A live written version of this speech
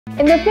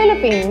In the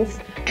Philippines,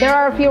 there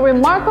are a few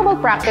remarkable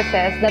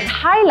practices that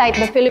highlight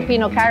the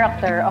Filipino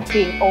character of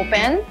being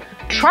open,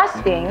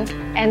 trusting,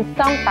 and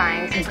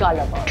sometimes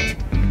gullible.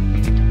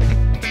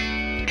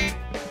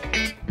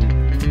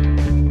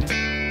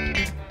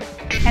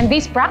 And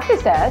these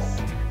practices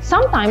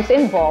sometimes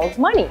involve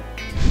money.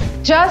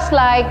 Just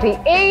like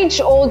the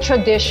age-old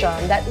tradition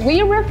that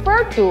we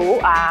refer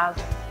to as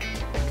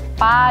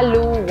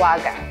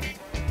paluwagan.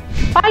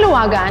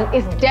 Paluwagan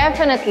is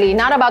definitely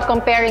not about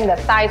comparing the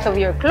size of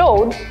your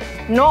clothes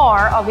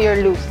nor of your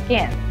loose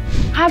skin.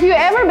 Have you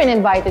ever been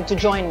invited to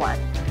join one?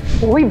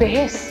 Uy,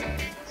 bes,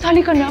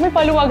 sali ka na, may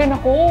paluwagan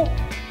ako.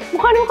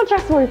 Mukha naman ko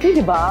trustworthy,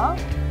 di ba?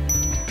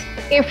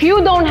 If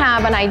you don't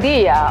have an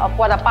idea of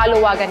what a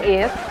paluwagan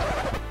is,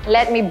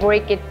 let me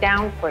break it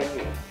down for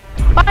you.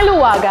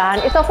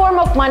 Paluwagan is a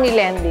form of money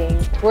lending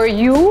where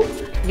you,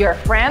 your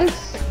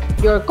friends,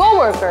 your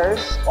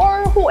co-workers,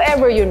 or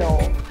whoever you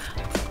know,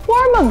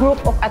 form a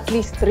group of at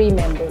least 3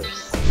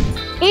 members.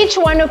 Each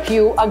one of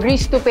you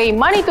agrees to pay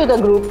money to the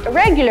group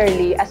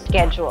regularly as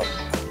scheduled.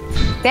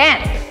 Then,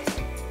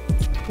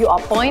 you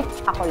appoint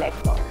a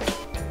collector.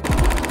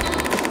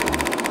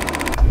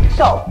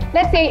 So,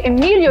 let's say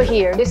Emilio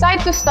here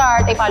decides to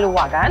start a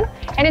paluwagan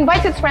and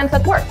invites his friends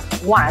at work,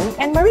 Juan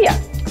and Maria.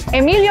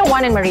 Emilio,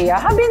 Juan, and Maria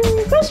have been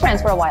close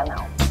friends for a while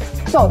now.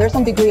 So, there's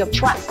some degree of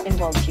trust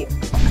involved here.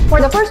 For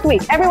the first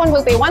week, everyone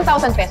will pay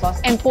 1,000 pesos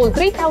and pull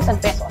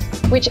 3,000 pesos,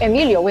 which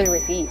Emilio will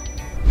receive.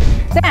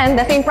 Then,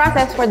 the same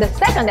process for the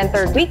second and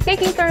third week,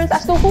 taking turns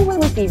as to who will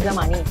receive the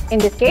money. In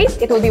this case,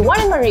 it will be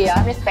Juan and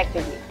Maria,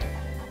 respectively.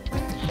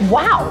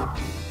 Wow!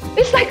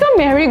 It's like a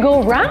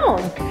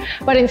merry-go-round.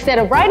 But instead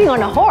of riding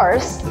on a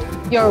horse,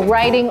 you're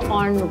riding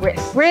on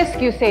risk. Risk,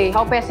 you say?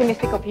 How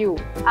pessimistic of you.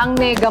 Ang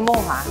nega mo,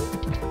 ha?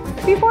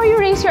 Before you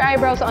raise your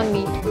eyebrows on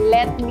me,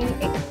 let me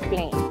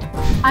explain.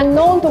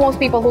 Unknown to most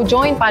people who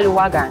join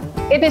paluwagan,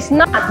 it is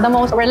not the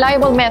most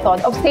reliable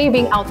method of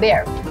saving out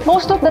there.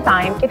 Most of the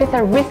time, it is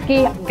a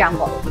risky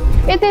gamble.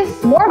 It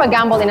is more of a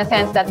gamble in a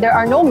sense that there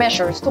are no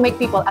measures to make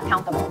people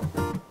accountable.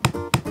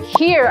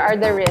 Here are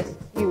the risks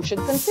you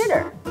should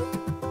consider.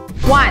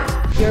 1.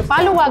 Your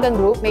paluwagan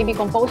group may be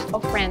composed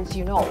of friends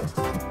you know.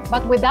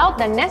 But without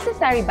the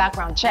necessary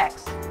background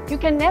checks, you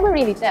can never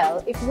really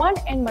tell if Juan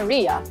and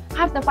Maria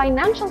have the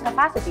financial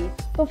capacity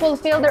to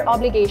fulfill their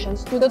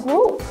obligations to the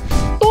group.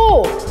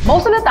 2.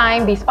 Most of the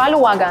time, these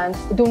paluwagans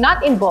do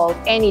not involve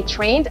any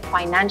trained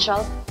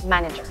financial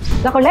managers.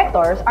 The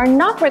collectors are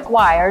not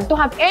required to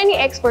have any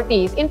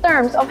expertise in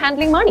terms of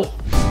handling money.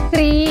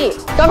 3.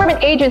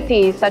 Government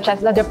agencies such as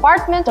the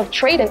Department of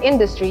Trade and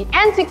Industry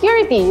and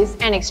Securities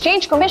and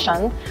Exchange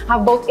Commission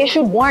have both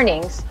issued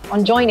warnings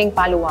on joining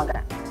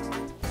paluwagan.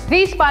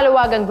 These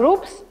paluwagan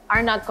groups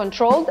are not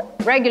controlled,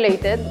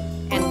 regulated,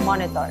 and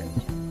monitored.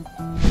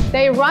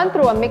 They run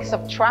through a mix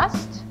of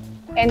trust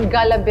and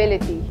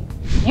gullibility.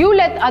 You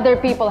let other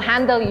people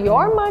handle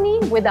your money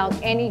without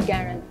any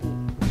guarantee.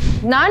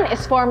 None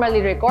is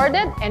formally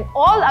recorded, and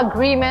all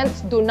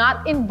agreements do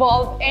not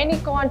involve any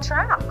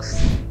contracts.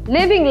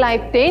 Living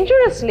life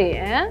dangerously,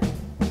 eh?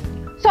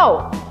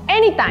 So,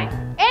 anytime,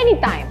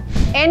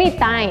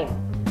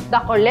 the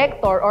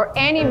collector or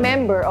any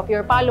member of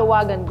your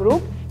paluwagan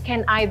group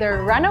can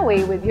either run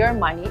away with your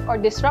money or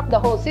disrupt the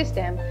whole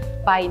system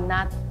by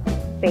not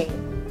paying.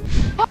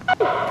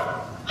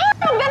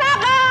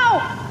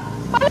 Magnanakaw!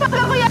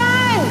 Paluwagan ko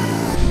yan!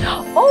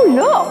 Oh,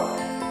 look!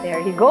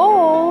 There he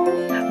goes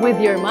with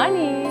your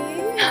money.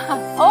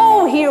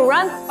 Oh, he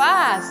runs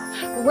fast.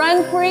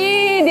 Run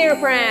free, dear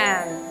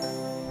friend.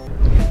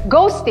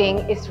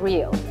 Ghosting is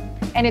real,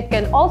 and it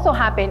can also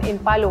happen in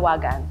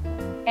paluwagan,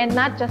 and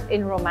not just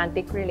in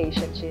romantic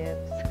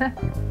relationships.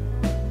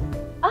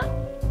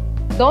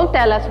 Don't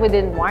tell us we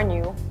didn't warn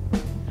you.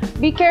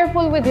 Be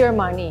careful with your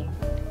money,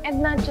 and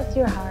not just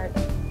your heart.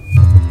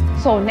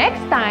 So next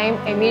time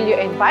Emilio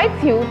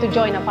invites you to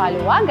join a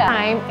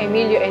paluwagan,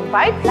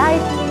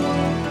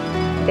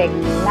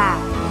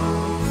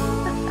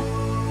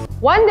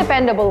 One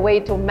dependable way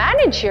to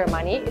manage your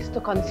money is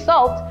to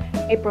consult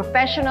a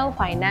professional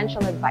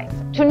financial advisor.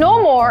 To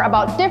know more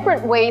about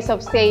different ways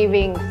of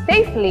saving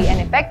safely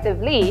and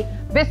effectively,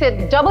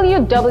 visit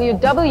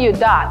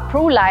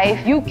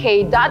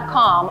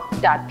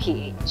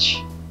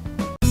www.prulifeuk.com.ph.